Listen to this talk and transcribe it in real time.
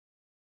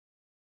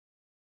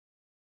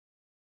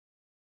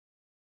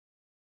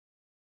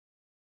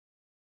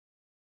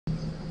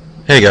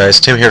Hey guys,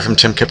 Tim here from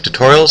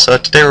TimKippTutorials.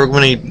 Today we're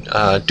going to be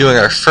doing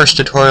our first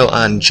tutorial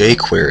on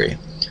jQuery.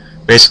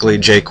 Basically,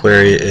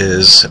 jQuery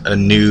is a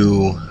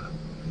new,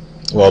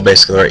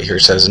 basically right here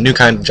it says a new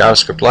kind of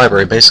JavaScript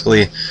library.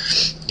 Basically,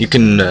 you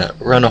can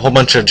run a whole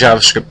bunch of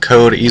JavaScript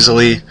code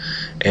easily,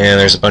 and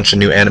there's a bunch of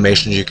new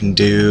animations you can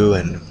do,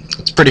 and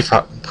it's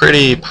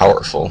pretty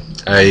powerful.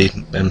 I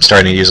am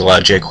starting to use a lot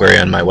of jQuery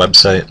on my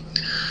website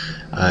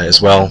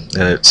as well,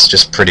 and it's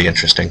just pretty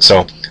interesting.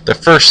 So the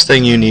first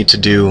thing you need to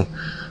do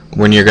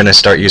when you're going to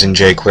start using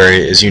jQuery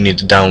is you need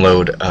to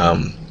download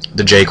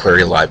the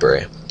jQuery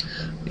library.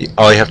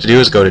 All you have to do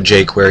is go to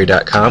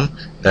jQuery.com,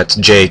 that's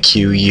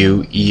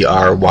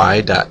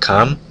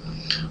jQuery.com,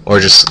 or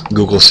just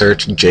Google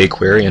search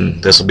jQuery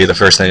and this will be the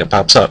first thing that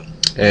pops up.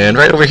 And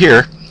right over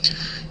here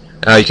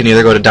you can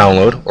either go to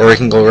download, or you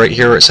can go right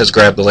here where it says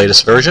grab the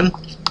latest version,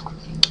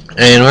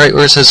 and right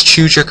where it says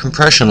choose your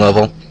compression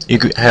level you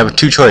have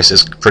two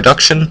choices,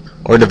 production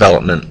or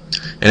development.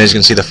 And as you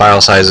can see, the file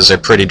sizes are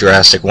pretty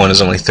drastic. One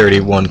is only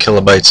 31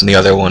 kilobytes and the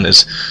other one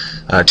is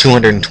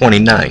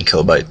 229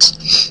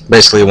 kilobytes.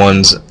 Basically,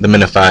 one's the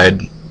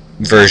minified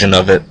version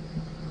of it,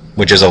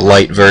 which is a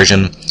light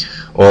version,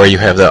 or you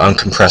have the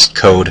uncompressed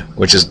code,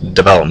 which is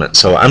development.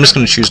 So I'm just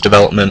going to choose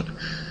development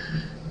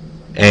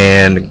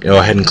and go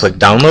ahead and click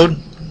download,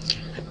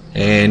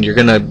 and you're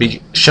going to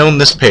be shown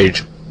this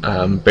page.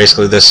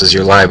 Basically, this is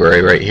your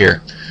library right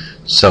here.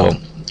 So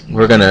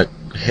we're going to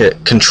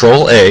hit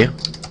Control A,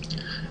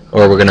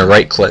 or we're going to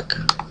right click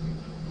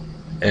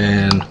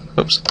and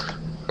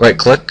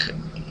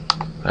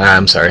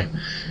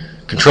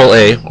Control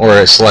A,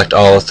 or select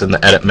all within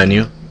the edit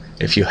menu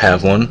if you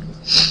have one.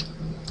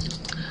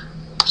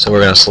 So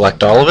we're going to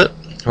select all of it.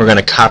 We're going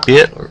to copy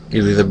it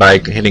either by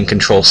hitting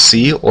Control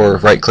C or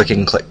right clicking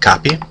and click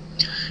copy.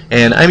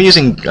 And I'm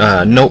using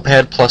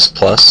Notepad++.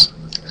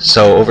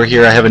 So over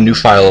here I have a new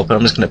file open.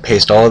 I'm just going to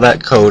paste all of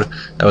that code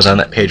that was on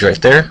that page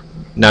right there.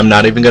 Now I'm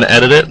not even going to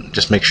edit it,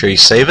 just make sure you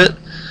save it.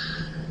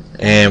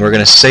 And we're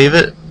going to save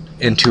it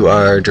into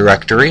our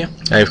directory.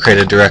 I've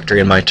created a directory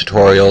in my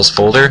tutorials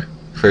folder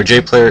for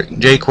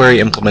jQuery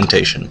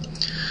implementation.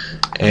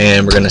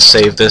 And we're going to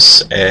save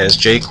this as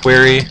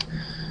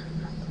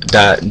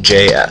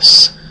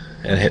jQuery.js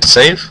and hit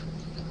save.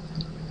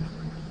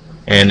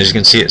 And as you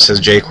can see, it says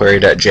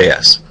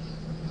jQuery.js.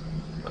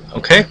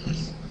 Okay,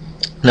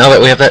 now that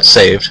we have that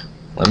saved,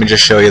 let me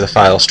just show you the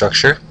file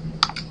structure.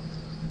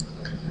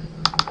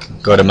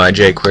 Go to my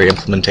jQuery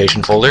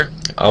implementation folder.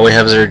 All we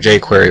have is our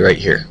jQuery right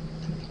here.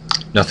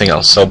 Nothing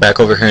else. So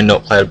back over here in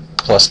Notepad++,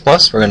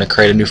 we're going to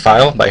create a new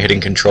file by hitting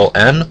Control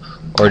N,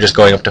 or just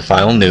going up to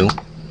File, New.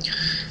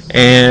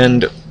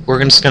 And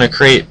we're just going to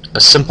create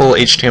a simple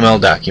HTML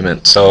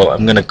document. So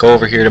I'm going to go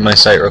over here to my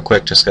site real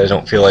quick, just because I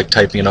don't feel like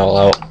typing it all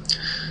out.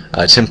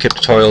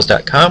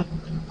 TimKippTutorials.com,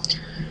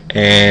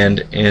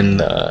 and in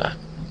the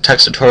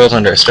text tutorials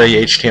under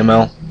Study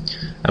HTML,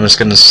 I'm just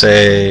going to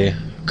say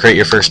create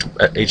your first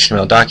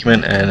HTML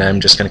document, and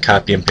I'm just going to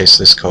copy and paste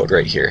this code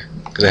right here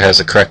because it has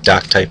the correct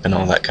doc type and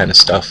all that kind of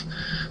stuff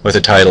with the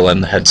title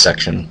and the head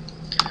section.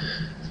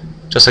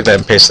 Just like that,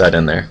 and paste that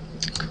in there.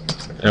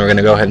 And we're going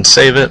to go ahead and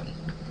save it.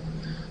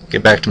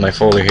 Get back to my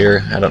folder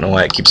here. I don't know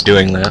why it keeps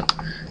doing that.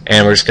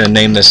 And we're just going to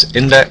name this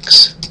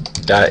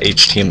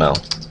index.html.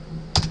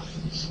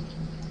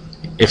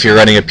 If you're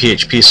running a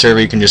PHP server,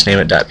 you can just name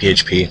it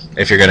 .php.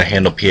 If you're going to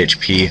handle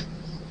PHP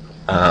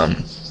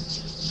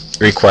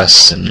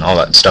requests and all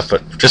that stuff,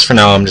 but just for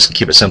now I'm just going to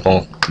keep it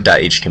simple,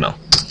 .html.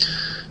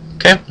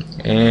 Okay,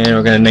 and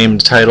we're going to name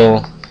the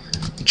title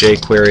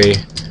jQuery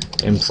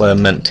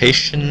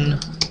implementation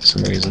for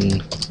some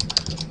reason,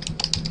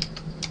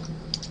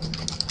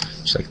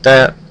 just like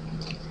that.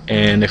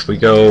 And if we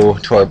go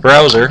to our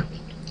browser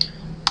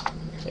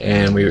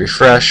and we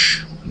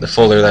refresh the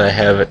folder that I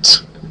have,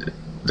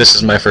 this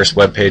is my first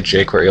web page,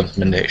 jQuery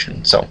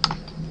implementation. So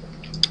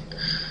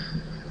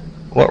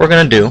what we're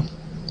going to do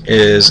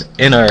is,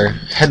 in our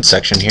head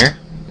section here,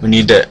 we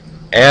need to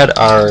add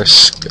our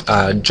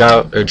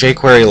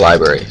jQuery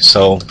library.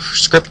 So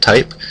script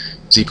type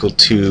is equal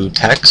to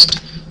text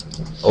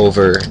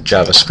over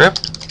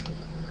JavaScript,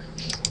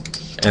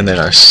 and then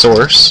our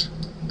source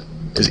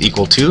is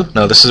equal to,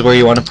 now this is where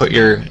you want to put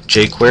your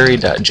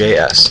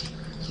jQuery.js.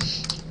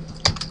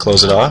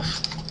 Close it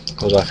off.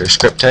 Close off your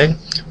script tag.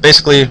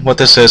 Basically what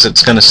this is,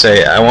 it's going to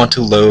say I want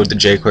to load the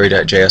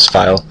jQuery.js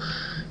file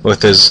with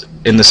this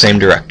in the same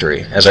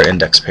directory as our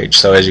index page.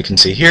 So as you can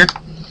see here,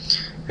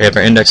 we have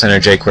our index and our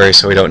jQuery,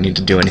 so we don't need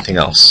to do anything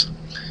else.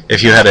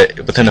 If you had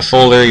it within a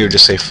folder, you would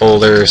just say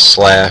folder /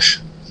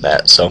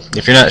 that. So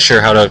if you're not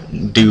sure how to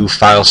do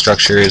file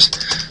structures,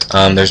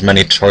 there's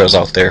many tutorials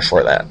out there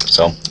for that.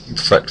 So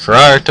for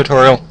our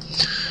tutorial,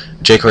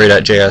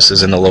 jQuery.js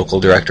is in the local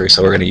directory,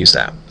 so we're going to use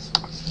that.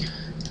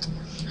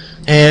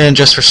 And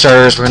just for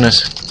starters, we're going to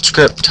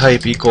script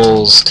type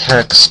equals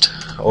text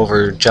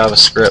over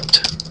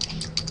JavaScript.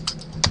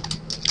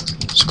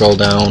 Scroll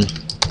down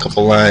a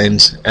couple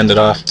lines, end it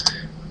off,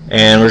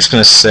 and we're just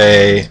going to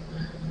say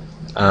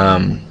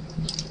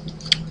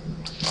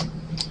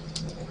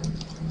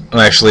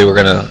actually we're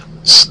going to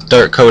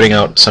start coding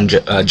out some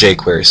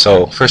jQuery.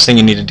 So first thing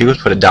you need to do is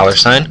put a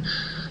 $sign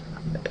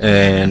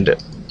and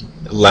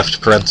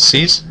left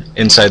parentheses.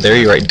 Inside there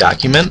you write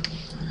document,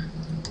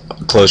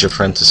 close your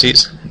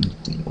parentheses,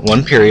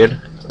 1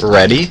 period,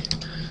 ready,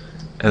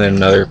 and then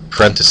another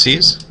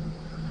parentheses,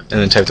 and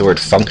then type the word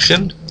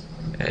function,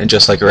 and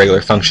just like a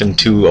regular function,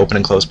 2 open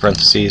and close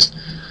parentheses.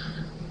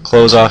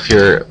 Close off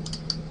your,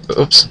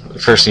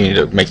 first you need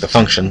to make the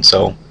function,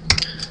 so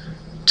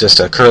just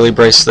a curly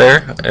brace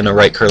there and a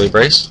right curly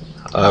brace,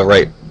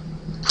 right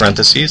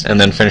parentheses, and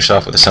then finish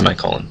off with a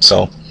semicolon.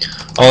 So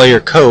all of your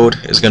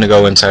code is going to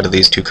go inside of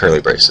these 2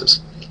 curly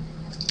braces.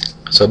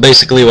 So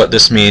basically what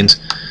this means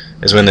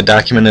is when the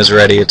document is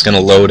ready, it's going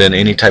to load in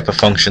any type of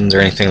functions or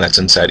anything that's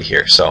inside of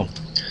here. So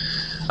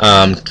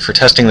for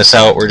testing this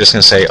out, we're just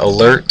going to say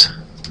alert,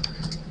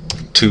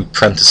 2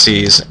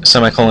 parentheses,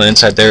 semicolon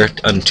inside there,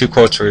 and 2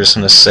 quotes, we're just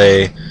going to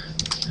say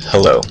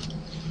hello.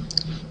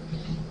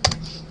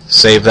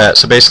 Save that.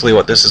 So basically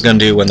what this is going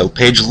to do, when the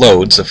page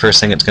loads, the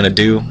first thing it's going to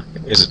do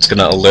is it's going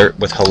to alert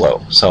with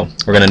hello. So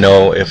we're going to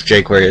know if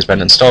jQuery has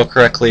been installed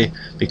correctly,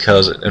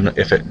 because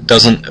if it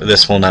doesn't,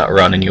 this will not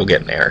run and you'll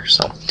get an error.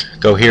 So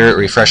go here,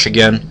 refresh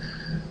again,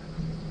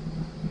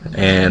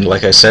 and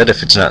like I said,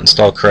 if it's not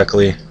installed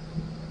correctly,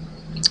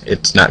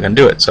 it's not going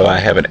to do it. So I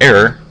have an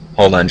error.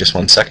 Hold on just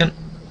 1 second.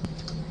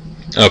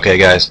 Okay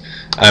guys,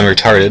 I'm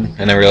retarded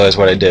and I realized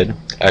what I did.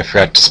 I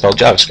forgot to spell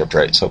JavaScript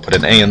right, so put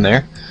an A in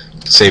there,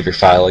 save your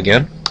file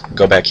again,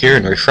 go back here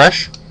and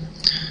refresh,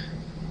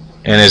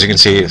 and as you can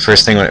see,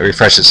 first thing when it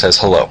refreshes it says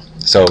hello.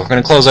 So we're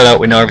going to close that out.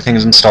 We know everything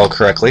is installed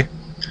correctly,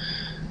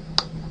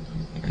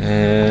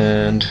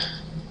 and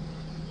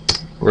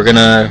we're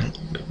gonna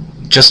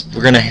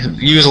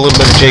use a little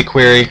bit of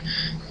jQuery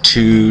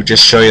to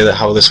just show you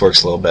how this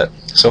works a little bit.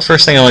 So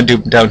first thing I want to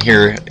do down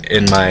here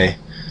in my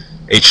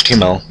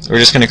HTML, we're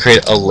just going to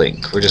create a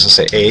link. We're just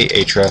going to say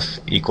href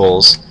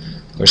equals,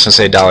 we're just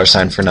going to say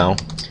 $sign for now,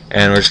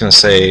 and we're just going to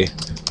say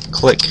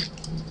click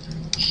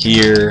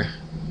here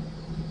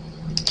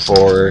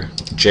for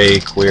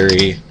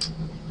jQuery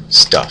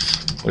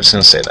stuff. We're just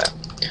going to say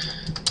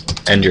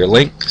that. End your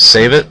link,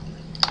 save it,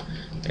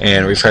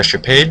 and refresh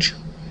your page,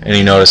 and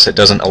you notice it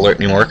doesn't alert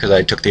anymore because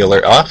I took the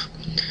alert off,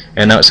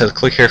 and now it says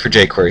click here for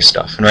jQuery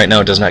stuff, and right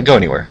now it does not go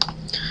anywhere.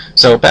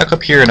 So back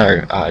up here in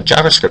our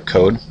JavaScript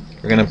code,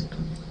 we're going to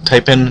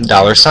type in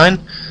 $sign,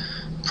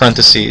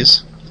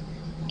 parentheses,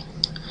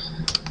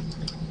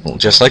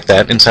 just like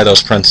that. Inside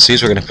those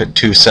parentheses we're going to put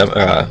 2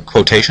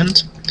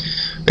 quotations.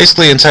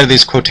 Basically inside of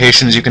these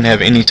quotations you can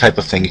have any type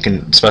of thing. You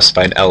can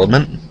specify an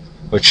element,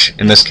 which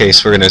in this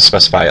case we're going to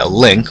specify a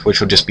link, which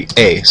will just be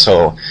A.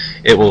 So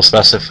it will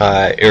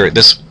specify, or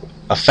this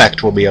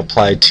effect will be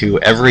applied to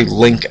every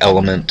link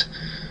element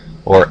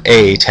or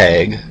A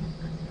tag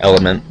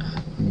element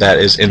that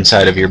is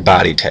inside of your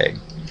body tag.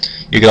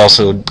 You could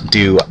also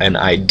do an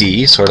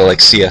ID, sort of like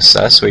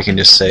CSS, where you can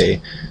just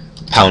say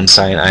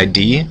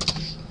 $ID.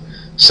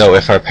 So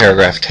if our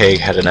paragraph tag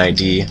had an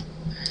ID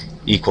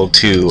equal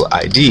to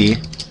ID,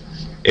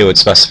 it would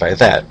specify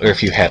that. Or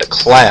if you had a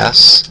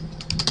class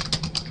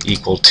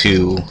equal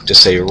to,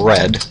 just say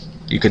red,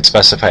 you could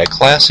specify a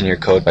class in your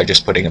code by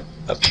just putting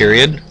a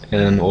period,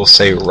 and we'll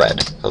say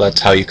red. So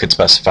that's how you could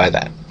specify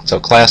that. So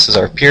classes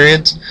are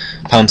periods,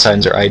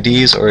 $signs are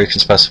IDs, or you can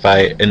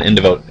specify an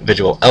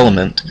individual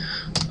element.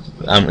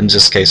 In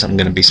this case I'm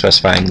going to be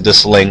specifying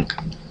this link,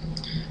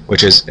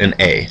 which is an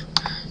A.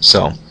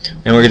 So,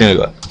 and we're going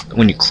to go,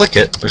 when you click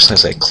it, we're just going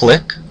to say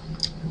click,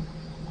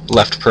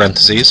 left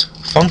parentheses,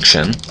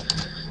 function,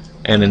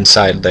 and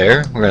inside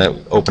there we're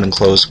going to open and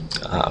close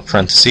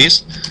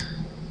parentheses,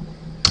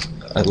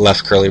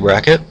 left curly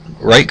bracket,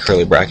 right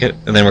curly bracket,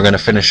 and then we're going to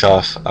finish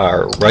off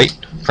our right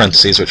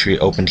parentheses, which we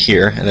opened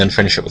here, and then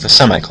finish it with a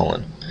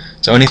semicolon.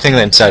 So anything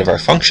that inside of our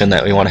function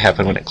that we want to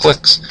happen when it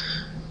clicks,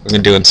 we're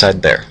going to do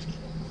inside there.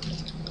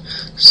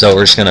 So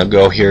we're just going to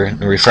go here and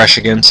refresh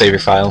again, save your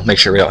file, make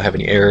sure we don't have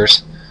any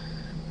errors.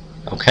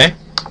 Okay,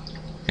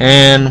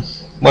 and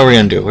what we're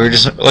going to do,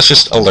 let's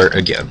just alert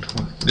again.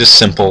 Just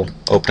simple,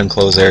 open and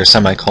close there,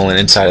 semicolon,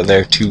 inside of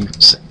there 2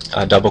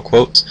 double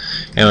quotes,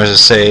 and we're going to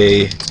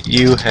say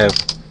you have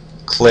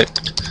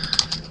clicked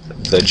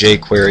the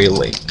jQuery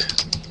link.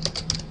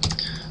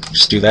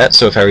 Just do that.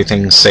 So if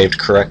everything's saved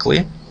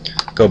correctly,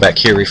 go back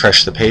here,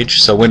 refresh the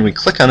page. So when we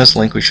click on this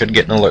link, we should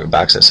get an alert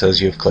box that says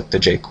you have clicked the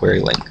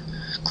jQuery link.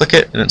 Click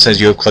it, and it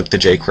says you have clicked the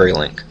jQuery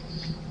link.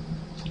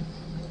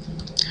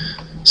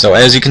 So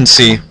as you can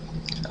see,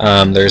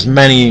 there's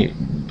many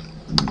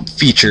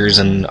features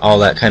and all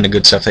that kind of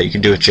good stuff that you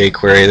can do with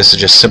jQuery. This is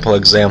just a simple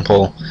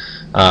example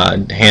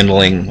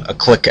handling a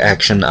click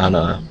action on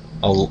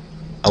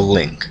a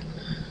link.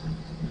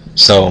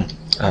 So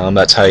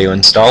that's how you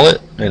install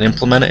it and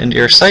implement it into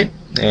your site,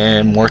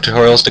 and more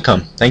tutorials to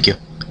come. Thank you.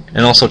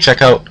 And also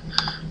check out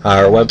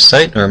our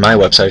website, or my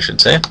website I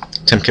should say,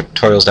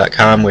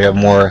 TimKippTutorials.com. We have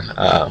more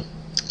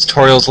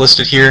tutorials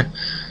listed here,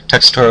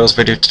 text tutorials,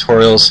 video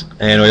tutorials,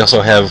 and we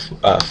also have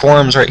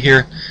forums right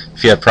here.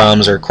 If you have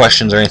problems or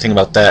questions or anything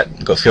about that,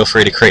 feel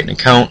free to create an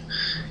account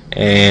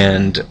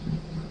and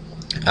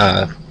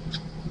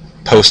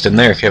post in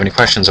there if you have any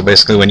questions. So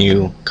basically, when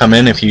you come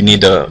in, if you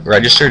need to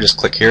register, just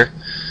click here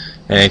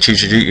and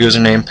choose your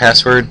username,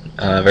 password,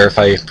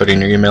 verify, put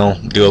in your email,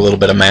 do a little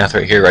bit of math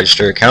right here,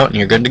 register your account, and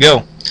you're good to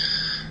go.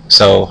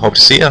 So hope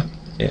to see you,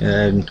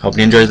 and hope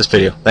you enjoyed this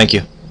video. Thank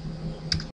you.